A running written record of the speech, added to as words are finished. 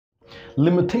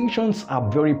Limitations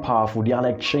are very powerful. They are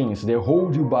like chains. They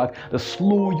hold you back, they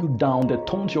slow you down, they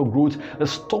taunt your growth, they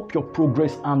stop your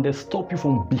progress, and they stop you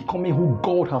from becoming who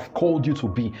God has called you to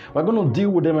be. We're going to deal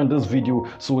with them in this video,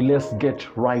 so let's get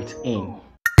right in.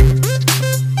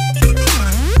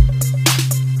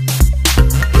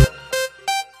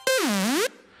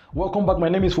 Welcome back. My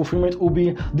name is Fulfillment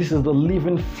Obi. This is the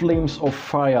Living Flames of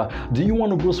Fire. Do you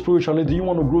want to grow spiritually? Do you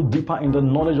want to grow deeper in the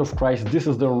knowledge of Christ? This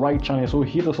is the right channel. So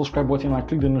hit the subscribe button and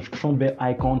click the notification bell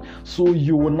icon so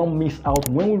you will not miss out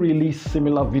when we release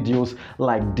similar videos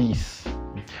like this.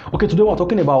 Okay, today we're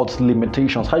talking about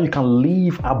limitations, how you can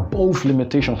live above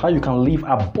limitations, how you can live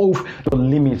above your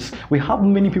limits. We have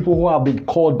many people who have been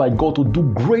called by God to do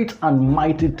great and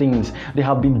mighty things. They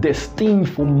have been destined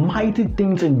for mighty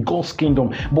things in God's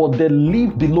kingdom, but they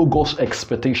live below God's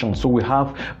expectations. So we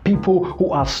have people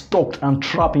who are stuck and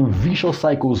trapped in vicious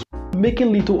cycles,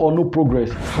 making little or no progress.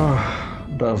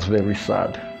 That's very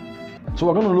sad. So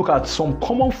we're going to look at some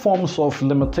common forms of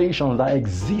limitations that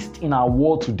exist in our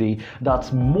world today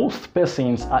that most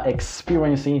persons are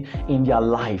experiencing in their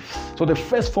lives. So the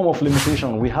first form of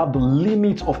limitation, we have the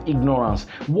limit of ignorance.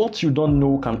 What you don't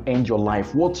know can end your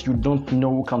life. What you don't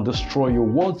know can destroy you.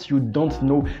 What you don't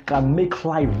know can make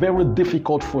life very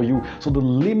difficult for you. So the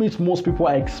limit most people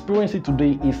are experiencing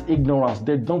today is ignorance.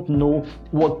 They don't know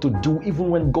what to do, even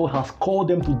when God has called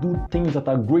them to do things that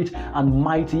are great and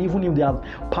mighty, even if they are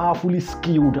powerfully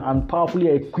skilled and powerfully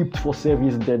equipped for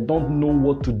service. They don't know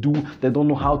what to do. They don't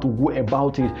know how to go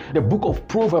about it. The book of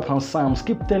Proverbs and Psalms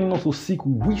keep telling us to seek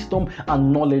wisdom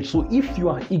and knowledge. So if you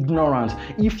are ignorant,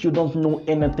 if you don't know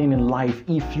anything in life,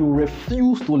 if you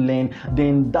refuse to learn,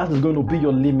 then that is going to be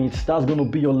your limit. That's going to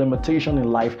be your limitation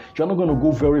in life. You're not going to go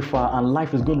very far, and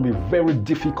life is going to be very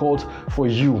difficult for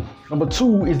you. Number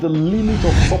two is the limit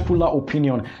of popular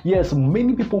opinion. Yes,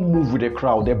 many people move with the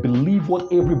crowd. They believe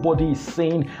what everybody is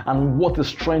saying and what is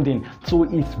trending. So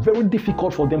it's very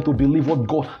difficult for them to believe what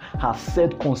God has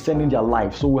said concerning their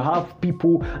life. So we have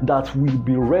people that will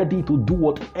be ready to do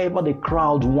whatever the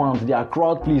crowd wants. They are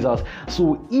crowd pleasers.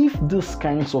 So if these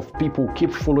kinds of people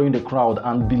keep following the crowd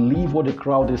and believe what the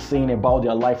crowd is saying about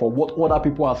their life or what other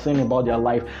people are saying about their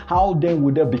life, how then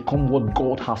will they become what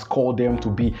God has called them to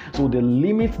be? So the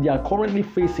limits they are currently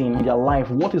facing in their life,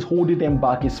 what is holding them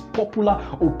back is popular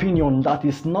opinion that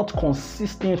is not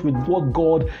consistent with what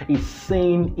God is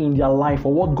saying in their life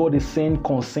or what God is saying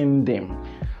concerning them.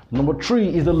 Number three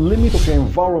is the limit of your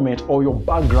environment or your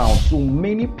background. So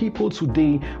many people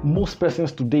today, most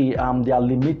persons today, they are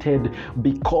limited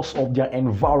because of their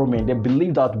environment. They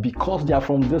believe that because they are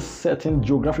from this certain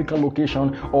geographical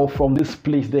location or from this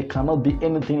place, they cannot be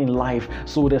anything in life.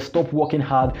 So they stop working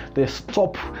hard, they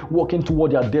stop working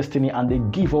toward their destiny, and they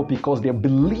give up because they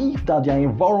believe that their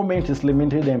environment is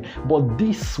limiting them. But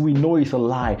this we know is a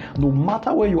lie. No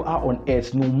matter where you are on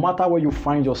earth, no matter where you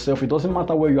find yourself, it doesn't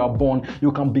matter where you are born,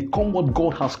 you can become what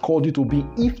God has called you to be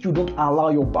if you don't allow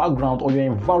your background or your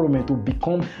environment to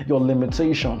become your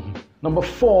limitation. Number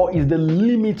four is the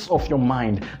limits of your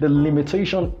mind, the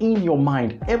limitation in your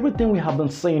mind. Everything we have been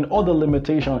saying, all the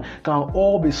limitation can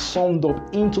all be summed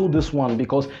up into this one,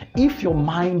 because if your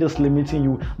mind is limiting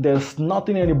you, there's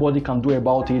nothing anybody can do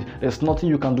about it. There's nothing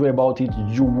you can do about it.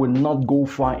 You will not go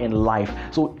far in life.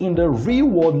 So in the real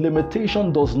world,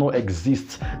 limitation does not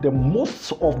exist. The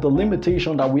most of the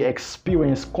limitation that we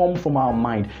experience come from our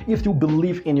mind. If you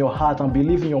believe in your heart and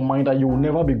believe in your mind that you will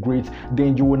never be great,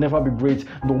 then you will never be great,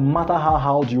 no matter how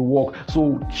hard you work.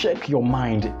 So check your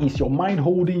mind. Is your mind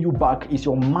holding you back? Is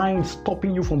your mind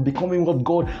stopping you from becoming what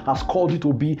God has called you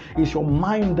to be? Is your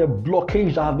mind the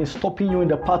blockage that has been stopping you in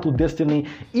the path to destiny?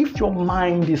 If your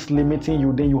mind is limiting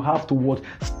you, then you have to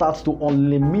start to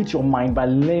unlimit your mind by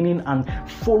learning and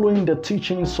following the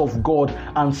teachings of God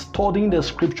and studying the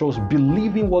scriptures,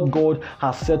 believing what God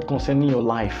has said concerning your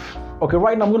life. Okay,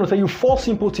 right now I'm going to tell you 4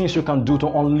 simple things you can do to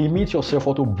unlimit yourself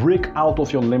or to break out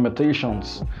of your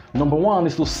limitations. Number 1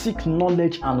 is to seek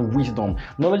knowledge and wisdom.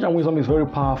 Knowledge and wisdom is very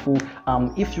powerful.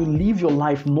 If you live your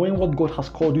life knowing what God has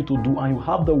called you to do and you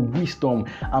have the wisdom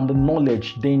and the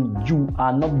knowledge, then you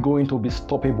are not going to be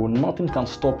stoppable. Nothing can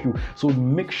stop you. So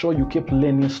make sure you keep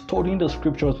learning, studying the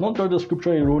scriptures, not just the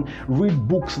scripture alone. Read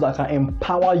books that can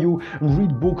empower you.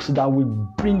 Read books that will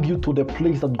bring you to the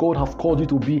place that God has called you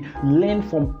to be. Learn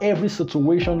from every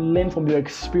situation, learn from your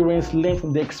experience, learn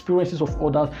from the experiences of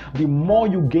others. The more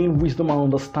you gain wisdom and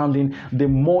understanding, the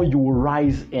more you will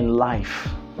rise in life.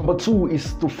 Number 2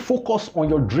 is to focus on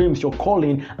your dreams, your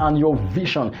calling, and your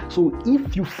vision. So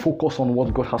if you focus on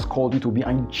what God has called you to be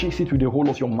and chase it with the whole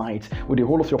of your might, with the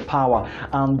whole of your power,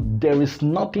 and there is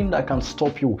nothing that can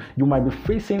stop you. You might be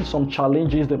facing some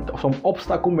challenges, some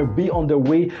obstacle may be on the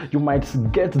way, you might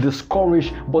get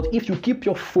discouraged, but if you keep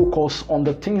your focus on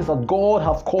the things that God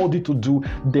has called you to do,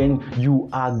 then you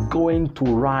are going to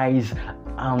rise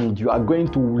and you are going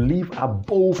to live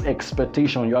above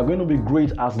expectation. You are going to be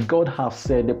great as God has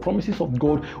said. The promises of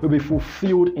God will be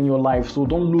fulfilled in your life. So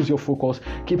don't lose your focus.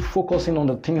 Keep focusing on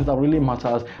the things that really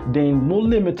matters. Then no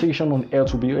limitation on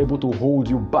earth will be able to hold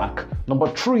you back. Number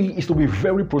 3 is to be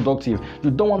very productive. You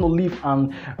don't want to live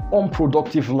an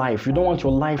unproductive life. You don't want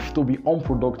your life to be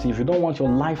unproductive. You don't want your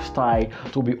lifestyle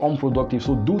to be unproductive.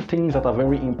 So do things that are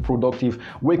very unproductive.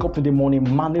 Wake up in the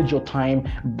morning, manage your time,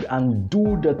 and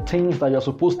do the things that you're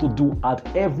supposed to do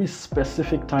at every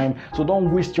specific time. So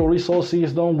don't waste your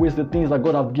resources, don't waste the things that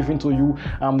God has given to you.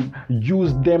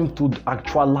 Use them to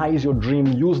actualize your dream.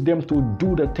 Use them to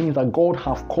do the things that God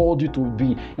has called you to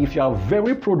be. If you are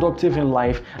very productive in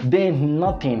life, then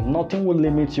nothing will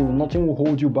limit you, nothing will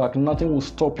hold you back, nothing will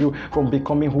stop you from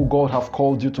becoming who God has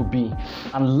called you to be.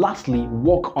 And lastly,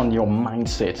 work on your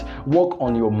mindset. Work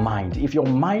on your mind. If your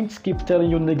mind keeps telling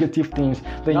you negative things,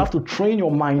 then you have to train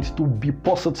your mind to be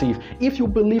positive. If you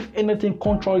believe anything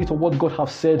contrary to what God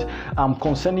has said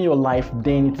concerning your life,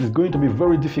 then it is going to be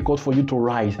very difficult for you to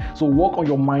rise. So work on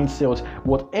your mindset.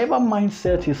 Whatever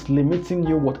mindset is limiting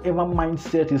you, whatever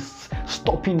mindset is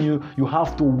stopping you, you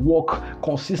have to work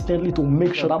consistently to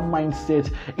make sure that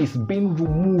mindset is being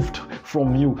removed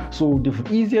from you. So the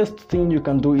easiest thing you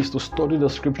can do is to study the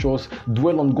scriptures,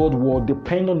 dwell on God's word,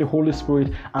 depend on the Holy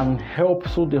Spirit, and help.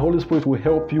 So the Holy Spirit will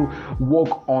help you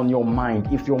work on your mind.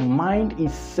 If your mind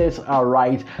is set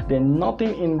right, then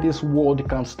nothing in this world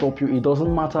can stop you. It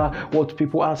doesn't matter what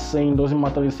people are saying, doesn't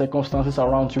matter the circumstances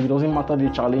around you, it doesn't matter the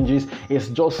challenges. It's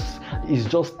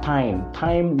just time.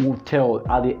 Time will tell.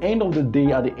 At the end of the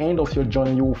day, at the end of your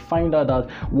journey, you will find out that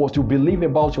what you believe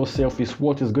about yourself is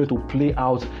what is going to play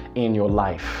out in your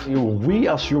life. We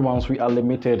as humans, we are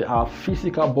limited. Our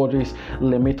physical bodies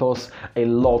limit us a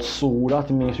lot. So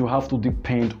that means you have to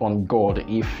depend on God.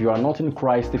 If you are not in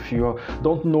Christ, if you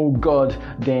don't know God,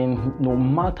 then no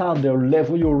matter the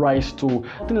level you rise to,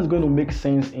 nothing is going to make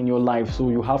sense in your life. So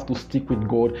you have to stick with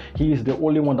God. He is the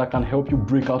only one that can help you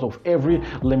break out of every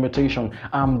limitation.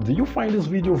 Do you find this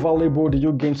video valuable? Did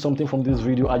you gain something from this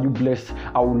video? Are you blessed?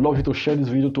 I would love you to share this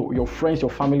video to your friends, your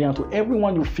family, and to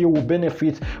everyone you feel will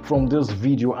benefit from this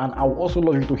video. And I would also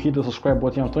love you to hit the subscribe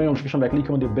button and turn on notification by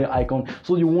clicking on the bell icon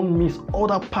so you won't miss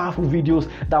other powerful videos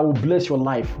that will bless your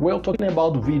life. Well, talking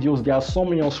about videos, there are some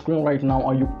on your screen right now,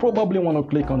 and you probably want to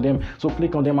click on them. So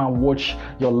click on them and watch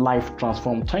your life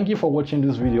transform. Thank you for watching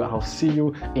this video. I'll see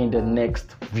you in the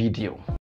next video.